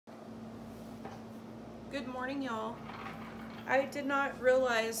Good morning, y'all. I did not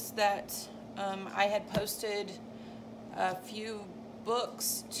realize that I had posted a few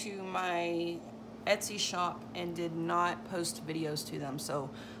books to my Etsy shop and did not post videos to them. So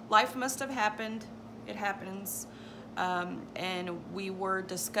life must have happened. It happens. And we were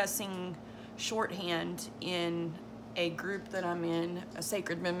discussing shorthand in a group that I'm in, a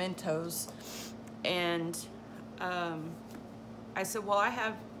Sacred Mementos. And I said, well, I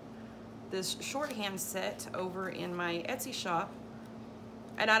have this shorthand set over in my Etsy shop,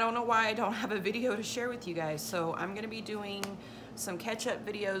 and I don't know why I don't have a video to share with you guys. So I'm going to be doing some catch-up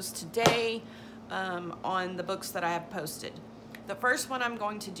videos today on the books that I have posted. The first one I'm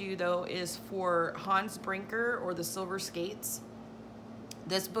going to do, though, is for Hans Brinker, or The Silver Skates.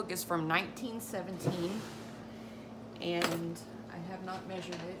 This book is from 1917, and I have not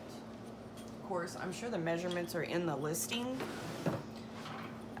measured it. Of course, I'm sure the measurements are in the listing.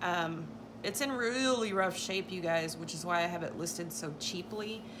 It's in really rough shape, you guys, which is why I have it listed so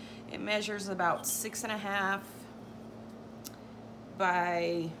cheaply. It measures about 6.5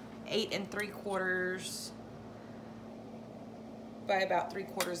 by 8 3/4 by about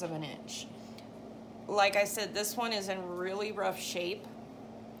 3/4 of an inch. Like I said, this one is in really rough shape.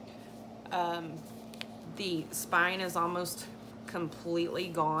 The spine is almost completely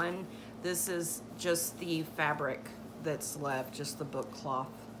gone. This is just the fabric that's left, just the book cloth.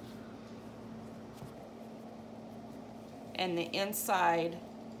 And the inside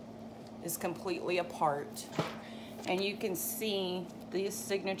is completely apart. And you can see these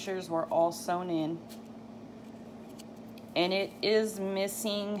signatures were all sewn in. And it is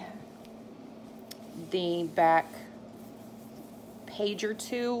missing the back page or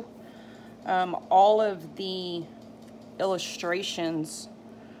two. All of the illustrations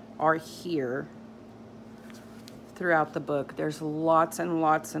are here throughout the book. There's lots and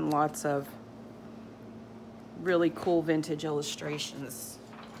lots and lots of really cool vintage illustrations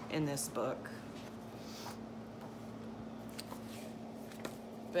in this book.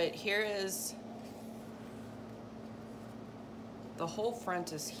 But here is the whole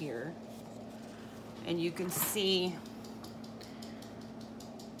front is here, and you can see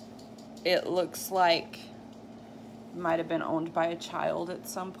it looks like it might have been owned by a child at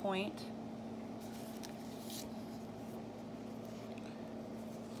some point.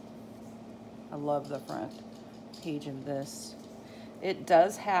 I love the front page of this. It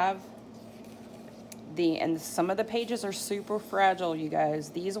does have and some of the pages are super fragile, you guys.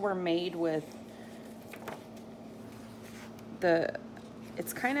 These were made with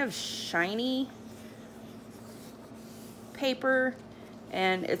it's kind of shiny paper,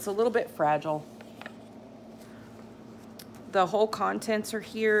 and it's a little bit fragile. The whole contents are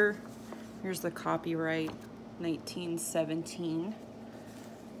here. Here's the copyright, 1917.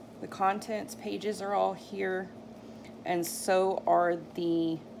 The contents pages are all here, and so are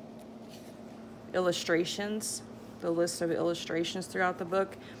the illustrations, the list of illustrations throughout the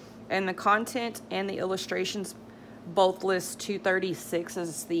book. And the content and the illustrations both list 236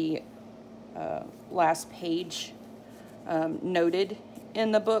 as the last page noted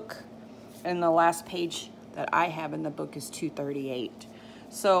in the book, and the last page that I have in the book is 238.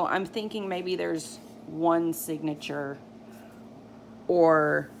 So I'm thinking maybe there's one signature,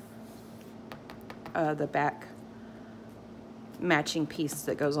 or the back matching piece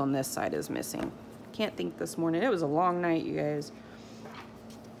that goes on this side is missing. Can't think this morning. It was a long night, you guys.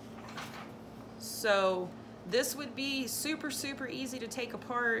 So this would be super, super easy to take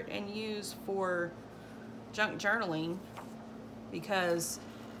apart and use for junk journaling, because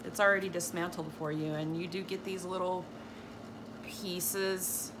it's already dismantled for you, and you do get these little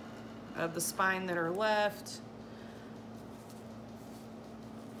pieces of the spine that are left.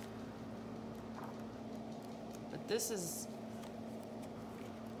 But this is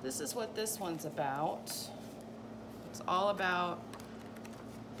what this one's about. It's all about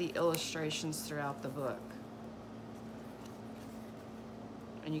the illustrations throughout the book.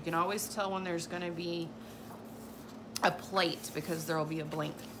 And you can always tell when there's going to be a plate, because there will be a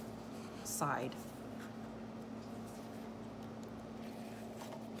blank side.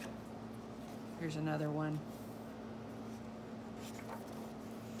 Here's another one.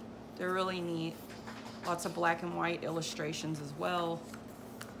 They're really neat. Lots of black and white illustrations as well.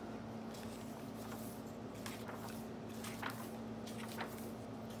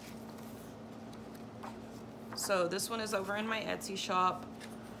 So this one is over in my Etsy shop.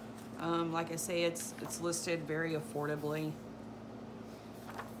 Like I say, it's listed very affordably.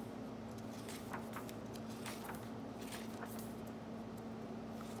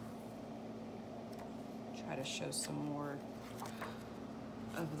 Try to show some more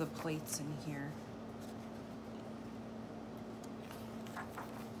of the plates in here.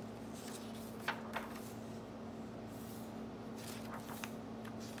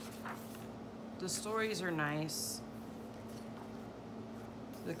 The stories are nice.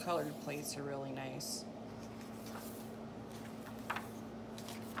 The colored plates are really nice.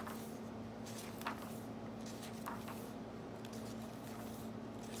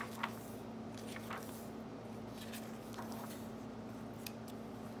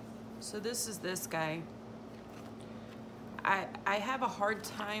 So this is this guy. I have a hard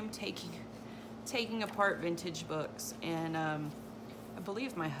time taking apart vintage books, and I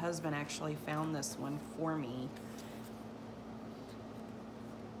believe my husband actually found this one for me,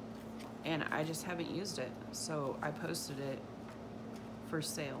 and I just haven't used it, so I posted it for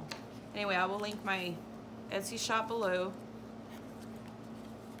sale. Anyway, I will link my Etsy shop below,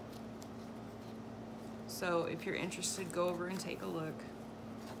 so if you're interested, go over and take a look.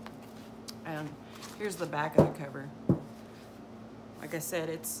 And here's the back of the cover. Like I said,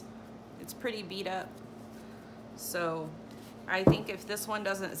 it's pretty beat up. So I think if this one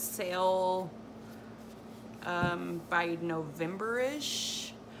doesn't sell by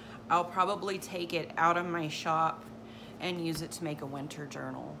November-ish, I'll probably take it out of my shop and use it to make a winter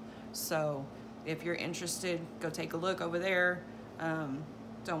journal. So if you're interested, go take a look over there.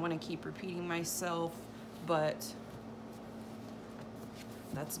 Don't want to keep repeating myself, but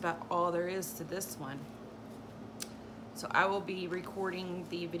that's about all there is to this one. So I will be recording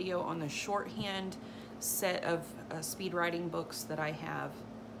the video on the shorthand set of speed writing books that I have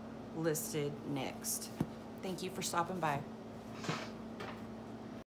listed next. Thank you for stopping by.